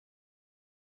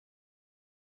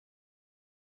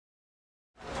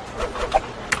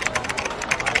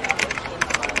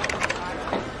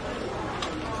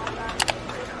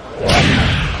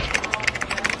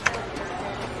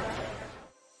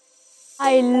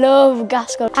I love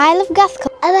Gaskell. I love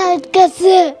Gaskell. I love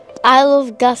Gaskell. I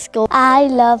love Gaskell. I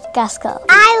love Gaskell.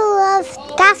 I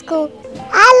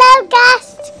love Gaskell.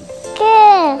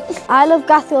 I love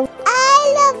Gaskell.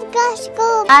 I love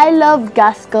Gaskell. I love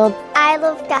Gaskell. I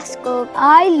love Gaskell.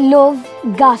 I love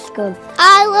Gaskell.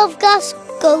 I love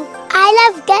Gaskell. I love Gaskell. I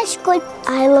love Gaskell.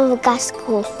 I love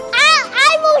Gaskell. I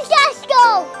love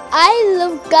Gaskell. I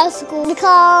love Gaskell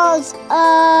Because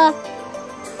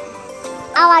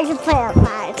I like to play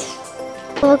outside.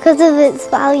 because of its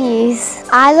values.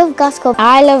 I love Gaskell.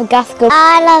 I love Gaskell.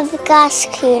 I love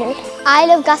Gaskell. I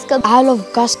love Gaskell. I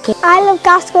love Gaskell. I love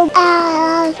Gaskell.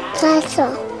 I love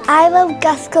Gaskell. I love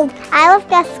Gaskell. I love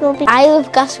Gaskell. I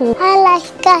love Gaskell. I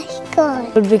like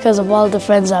Gaskell. Because of all the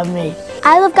friends I've made.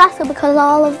 I love Gaskell because of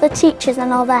all of the teachers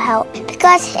and all their help.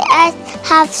 Because I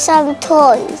have some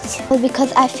toys.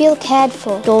 Because I feel cared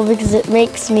for. So because it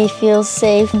makes me feel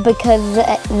safe. Because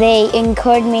they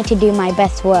encourage me to do my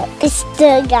best work. It's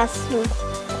the Gaskell.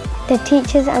 The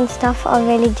teachers and staff are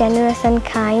really generous and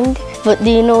kind. But do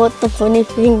you know what the funny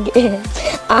thing is?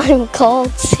 I'm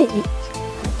called safe.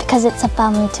 Because it's a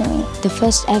family to me. The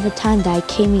first ever time that I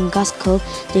came in Gaskell,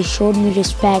 they showed me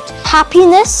respect.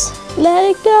 Happiness. Let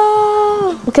it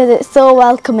go! Because it's so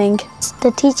welcoming.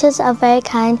 The teachers are very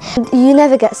kind. You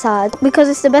never get sad. Because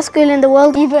it's the best school in the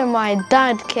world. Even my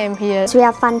dad came here. We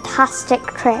have fantastic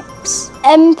trips.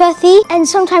 Empathy. And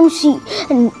sometimes we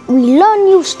learn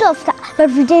new stuff that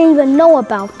we didn't even know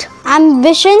about.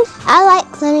 Ambition. I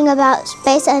like learning about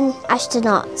space and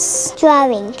astronauts.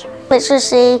 Drawing.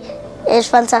 Literacy is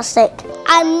fantastic.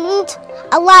 And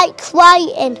I like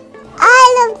writing.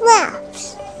 I love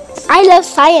maths. I love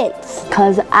science.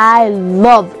 Because I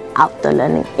love outdoor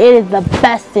learning. It is the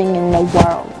best thing in the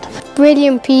world.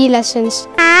 Brilliant PE lessons.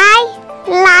 I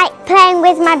like playing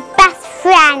with my best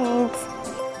friends.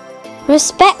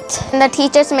 Respect. And the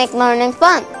teachers make learning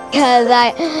fun. Because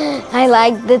I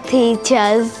like the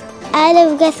teachers. I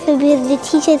love Gaskell because the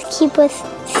teachers keep us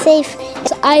safe.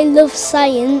 I love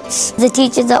science. The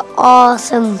teachers are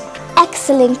awesome.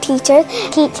 Excellent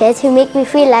teachers who make me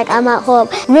feel like I'm at home.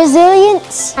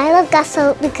 Resilience. I love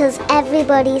Gaskell because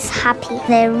everybody's happy.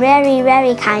 They're very,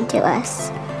 very kind to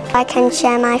us. I can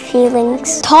share my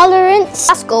feelings. Tolerance.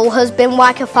 Gaskell has been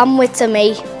like a family to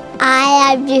me.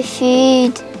 I love the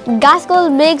food. Gaskell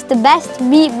makes the best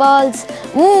meatballs.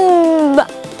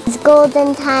 It's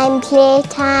golden time,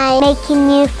 playtime, making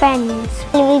new friends.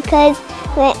 Because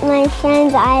with my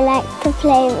friends, I like to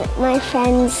play with my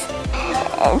friends.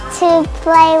 To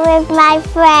play with my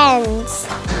friends.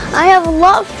 I have a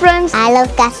lot of friends. I love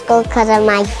Gaskell because of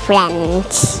my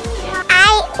friends.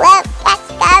 I love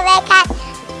Gaskell because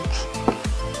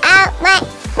of my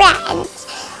friends.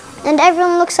 And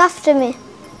everyone looks after me.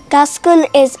 Gaskell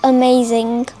is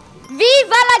amazing.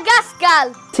 Viva la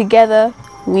Gaskell! Together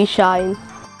we shine.